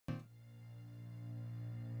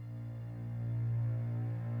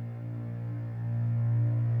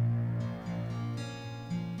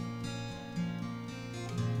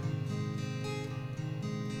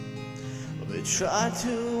We tried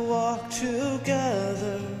to walk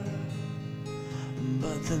together,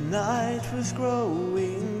 but the night was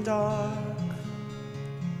growing dark.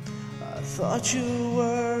 I thought you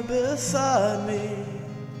were beside me,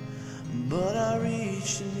 but I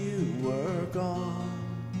reached and you were gone.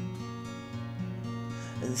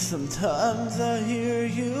 And sometimes I hear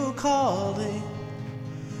you calling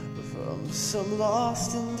from some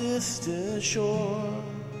lost and distant shore.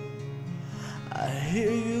 I hear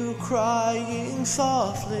you crying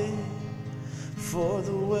softly for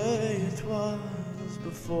the way it was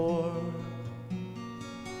before.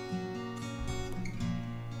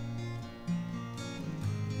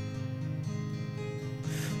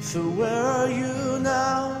 So where are you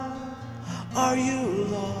now? Are you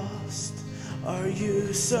lost? Are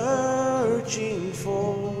you searching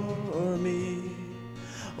for me?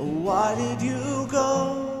 Why did you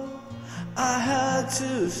go? I had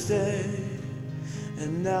to stay,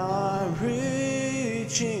 and now I'm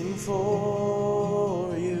reaching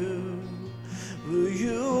for you. Will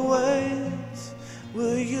you wait?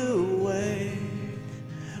 Will you wait?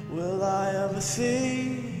 Will I ever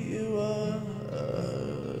see you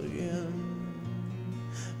again?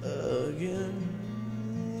 Again?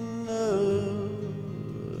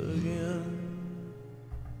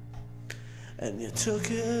 And you took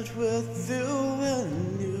it with you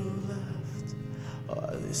when you left.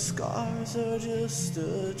 Are these scars are just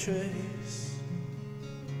a trace?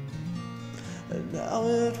 And now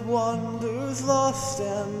it wanders lost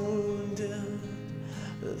and wounded.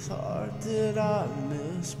 This heart that I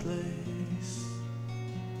misplace.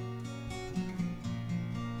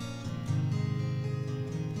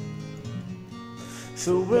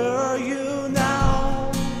 So where are you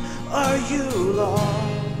now? Are you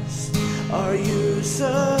lost? Are you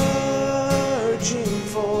searching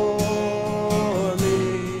for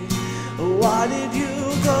me? Why did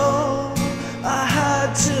you go? I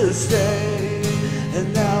had to stay,